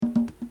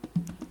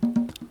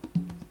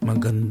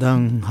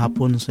Magandang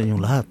hapon sa inyong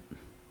lahat.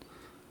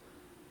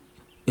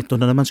 Ito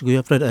na naman si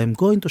Kuya Fred. I'm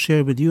going to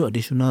share with you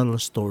additional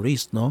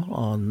stories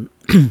on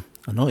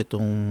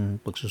itong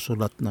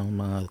pagsusulat ng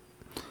mga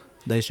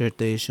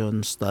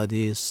dissertation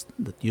studies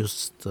that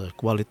used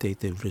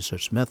qualitative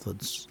research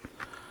methods.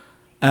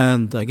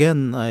 And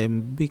again,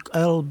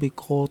 I'll be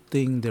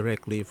quoting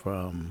directly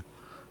from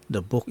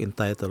the book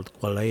entitled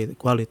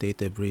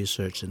Qualitative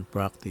Research and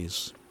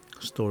Practice,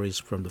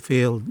 Stories from the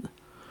Field,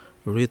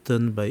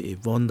 written by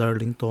Yvonne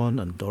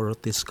Darlington and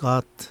Dorothy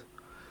Scott,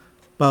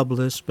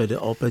 published by the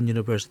Open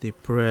University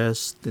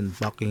Press in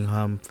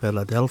Buckingham,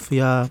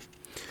 Philadelphia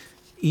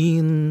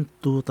in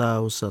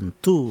 2002.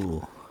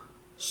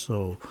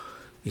 So,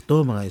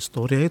 mga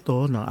istorya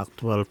ito ng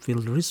actual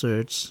field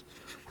research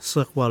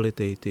sa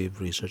qualitative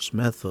research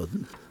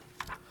method.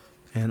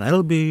 And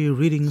I'll be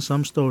reading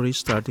some stories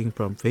starting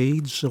from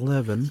page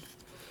 11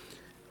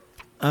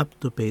 up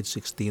to page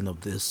 16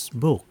 of this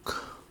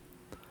book.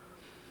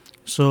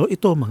 So,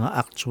 ito mga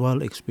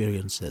actual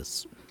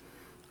experiences.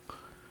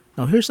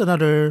 Now, here's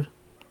another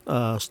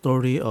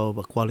story of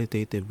a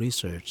qualitative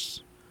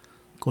research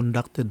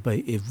conducted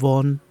by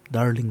Yvonne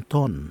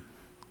Darlington,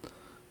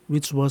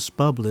 which was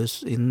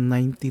published in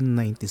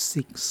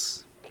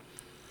 1996.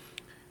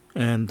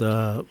 And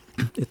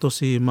ito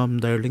si Ma'am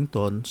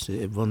Darlington,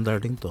 si Yvonne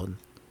Darlington,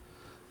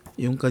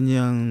 yung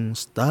kanyang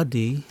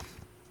study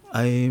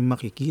ay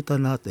makikita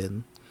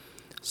natin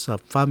sa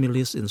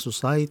Families in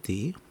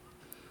Society,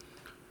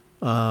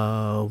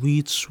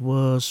 which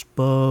was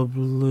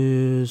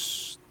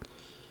published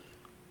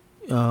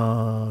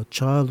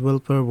Child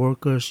Welfare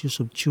Workers Use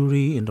of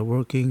Jury in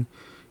working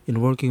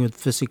with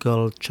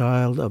Physical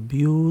Child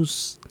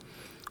Abuse,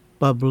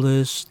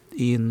 published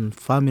in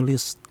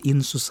Families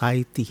in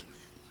Society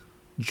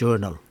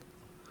journal.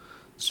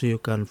 So you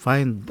can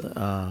find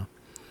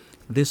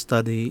this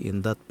study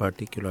in that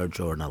particular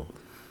journal.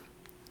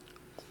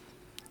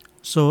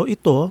 So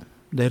ito,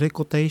 direct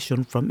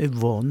quotation from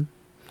Yvonne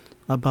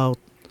about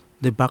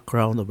the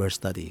background of our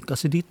study.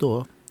 Kasi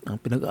dito, ang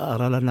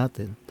pinag-aaralan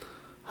natin,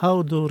 how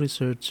do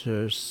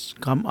researchers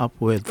come up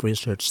with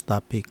research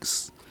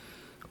topics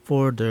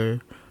for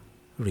their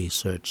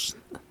research?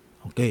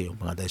 Okay,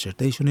 yung mga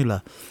dissertation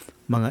nila,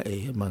 mga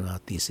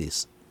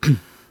thesis.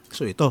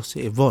 So ito,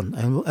 si Yvonne,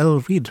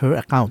 I'll read her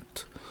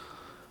account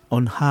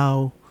on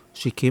how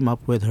she came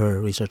up with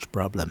her research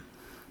problem.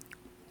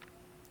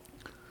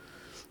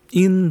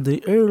 In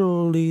the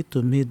early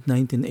to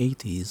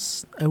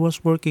mid-1980s, I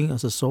was working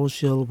as a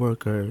social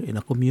worker in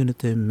a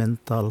community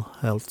mental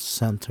health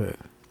center.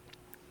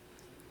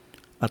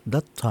 At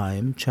that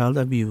time, child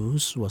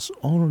abuse was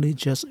only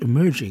just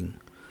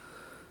emerging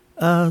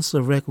as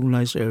a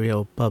recognized area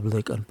of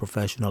public and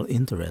professional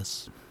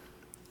interest.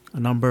 A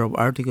number of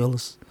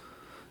articles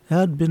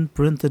had been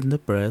printed in the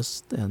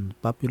press and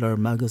popular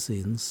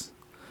magazines,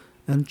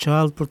 and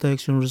child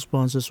protection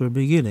responses were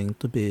beginning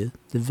to be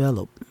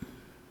developed.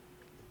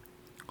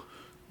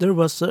 There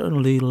was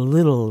certainly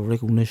little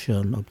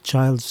recognition of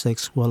child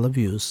sexual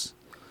abuse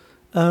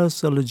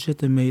as a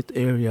legitimate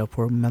area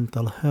for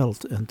mental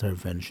health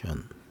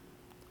intervention.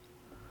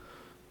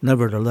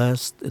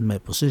 Nevertheless, in my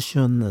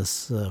position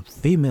as a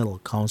female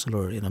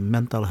counselor in a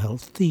mental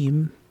health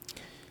team,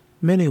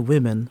 many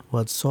women who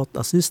had sought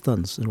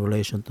assistance in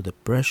relation to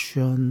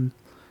depression,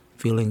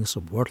 feelings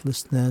of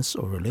worthlessness,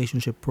 or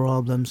relationship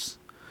problems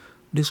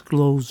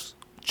disclosed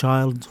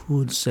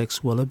childhood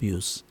sexual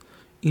abuse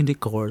in the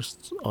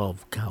course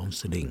of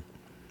counseling.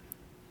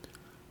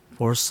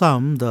 For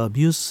some, the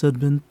abuse had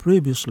been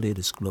previously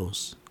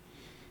disclosed,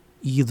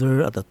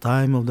 either at the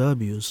time of the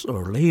abuse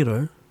or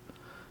later,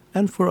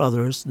 and for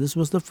others, this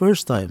was the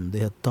first time they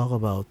had talked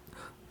about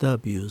the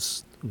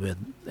abuse with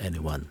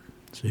anyone.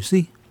 So you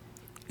see,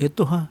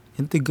 ito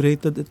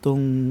integrated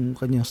itong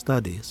kanyang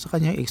study sa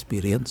kanyang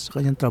experience, sa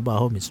kanyang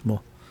trabaho mismo.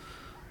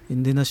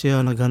 Hindi na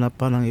siya naghanap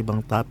pa ng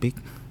ibang topic.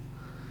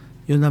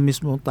 Yun na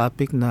mismo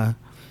topic na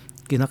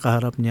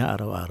kinakaharap niya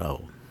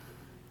araw-araw.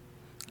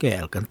 Okay,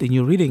 I'll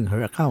continue reading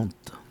her account.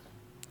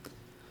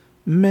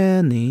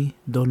 Many,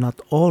 though not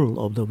all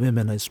of the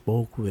women I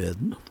spoke with,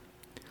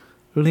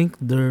 linked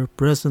their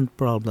present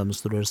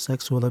problems to their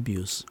sexual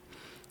abuse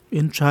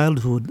in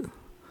childhood,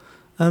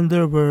 and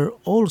there were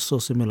also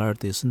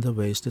similarities in the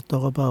ways they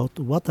talk about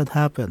what had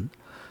happened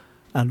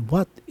and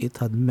what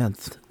it had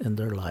meant in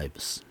their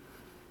lives.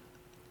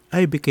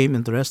 I became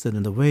interested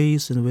in the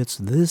ways in which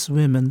these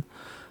women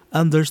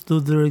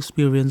understood their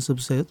experience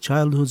of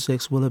childhood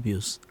sexual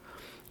abuse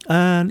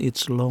and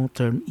its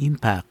long-term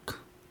impact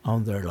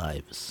on their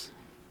lives.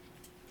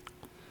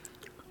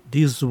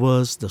 This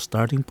was the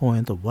starting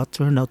point of what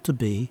turned out to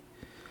be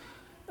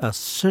a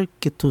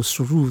circuitous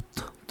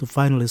route to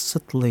finally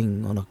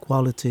settling on a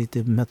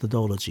qualitative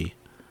methodology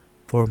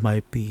for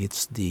my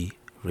PhD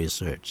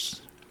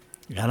research.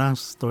 Yan ang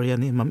storya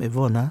ni Ma'am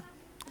Yvonne.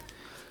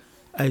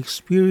 I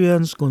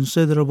experienced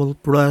considerable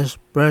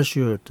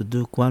pressure to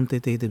do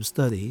quantitative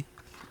study,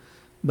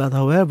 but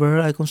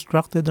however I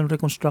constructed and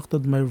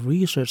reconstructed my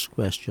research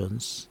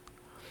questions,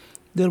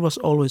 there was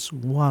always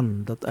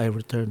one that I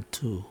returned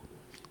to.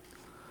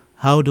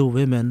 How do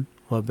women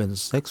who have been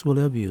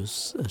sexually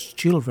abused as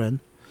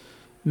children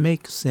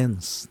make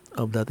sense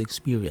of that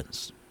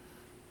experience?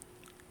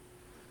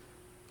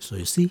 So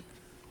you see,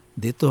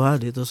 dito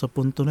sa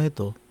punto na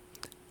ito,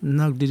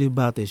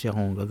 nagdidebate siya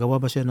kung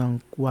gagawa ba siya ng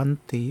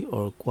quantity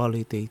or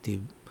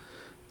qualitative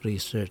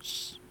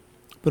research.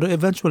 Pero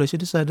eventually, she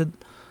decided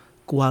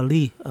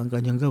quali ang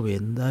kanyang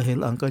gawin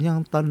dahil ang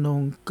kanyang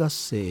tanong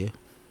kasi,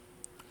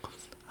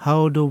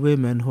 how do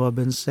women who have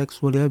been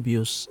sexually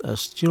abused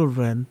as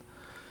children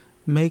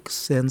make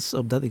sense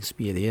of that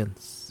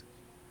experience?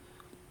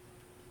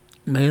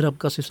 Mahirap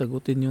kasi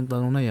sagutin yung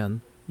tanong na yan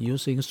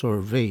using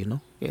survey,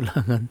 no?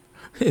 Kailangan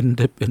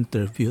in-depth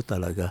interview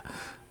talaga.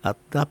 At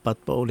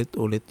dapat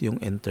paulit-ulit yung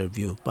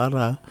interview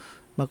para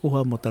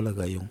makuha mo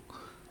talaga yung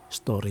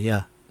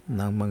storya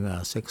ng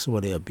mga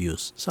sexually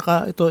abused.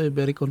 Saka ito ay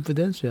very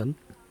confidential.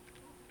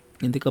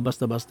 Hindi ka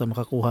basta-basta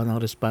makakuha ng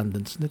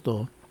respondents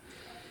nito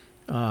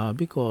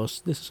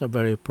because this is a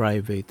very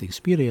private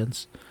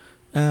experience.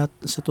 At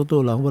sa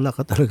totoo lang, wala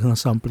ka talagang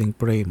sampling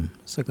frame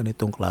sa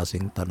ganitong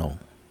klaseng tanong.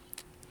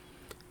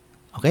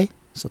 Okay?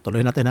 So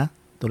tuloy natin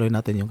Tuloy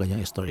natin yung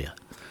kanyang istorya.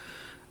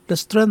 The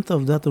strength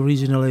of that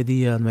original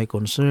idea and my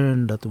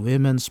concern that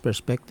women's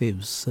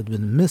perspectives had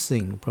been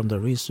missing from the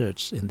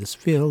research in this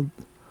field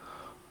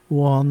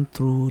won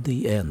through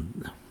the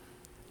end.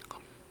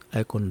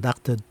 I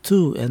conducted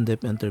 2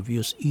 in-depth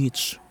interviews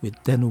each with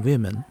 10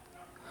 women,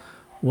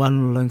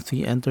 1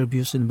 lengthy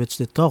interviews in which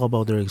they talk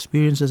about their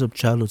experiences of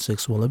childhood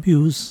sexual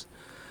abuse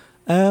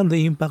and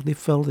the impact they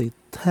felt it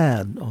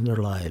had on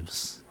their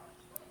lives,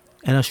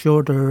 and a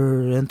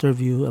shorter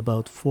interview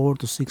about 4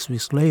 to 6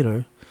 weeks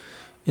later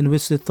in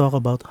which they talk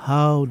about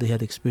how they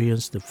had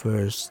experienced the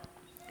first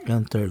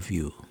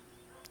interview.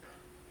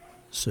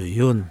 So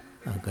yun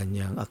ang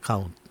kanyang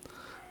account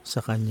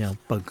sa kanyang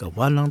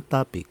paggawa ng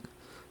topic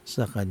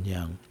sa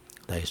kanyang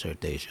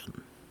dissertation.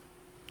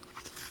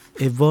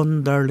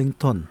 Yvonne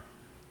Darlington,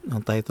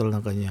 ang title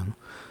ng kanyang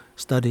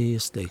study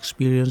is The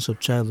Experience of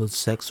Childhood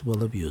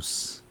Sexual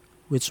Abuse,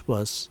 which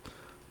was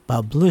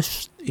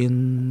published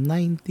in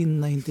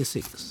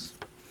 1996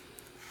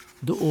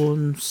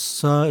 doon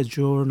sa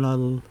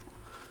journal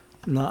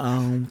na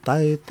ang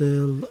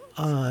title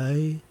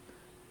ay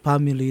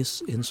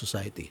Families in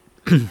Society.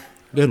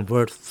 Again,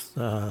 worth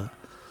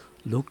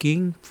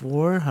looking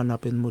for.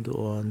 Hanapin mo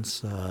doon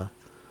sa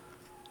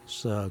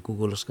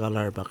Google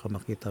Scholar, baka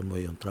makita mo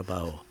yung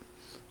trabaho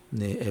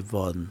ni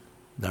Yvonne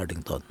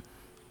Darlington.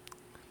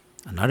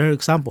 Another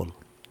example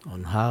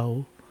on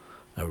how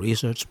a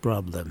research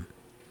problem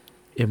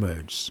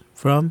emerged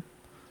from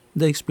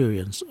the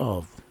experience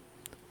of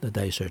the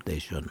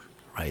dissertation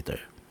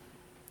writer.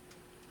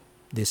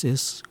 This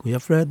is Kuya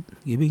Fred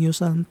giving you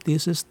some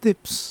thesis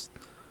tips.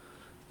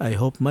 I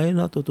hope may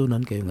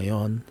natutunan kayo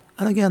ngayon.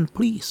 And again,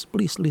 please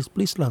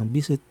lang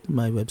visit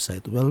my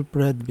website,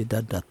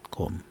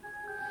 wellbredwithad.com.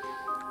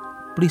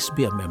 Please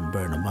be a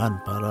member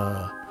naman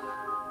para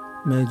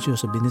medyo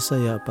sa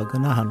Binisaya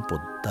pagganahan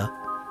punta.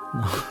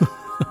 No?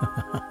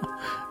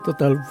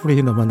 Total free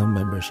naman ang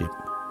membership.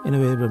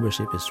 Anyway,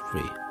 membership is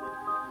free.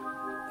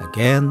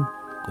 Again,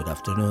 good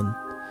afternoon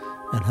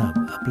and have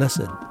a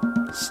blessed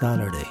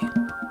Saturday.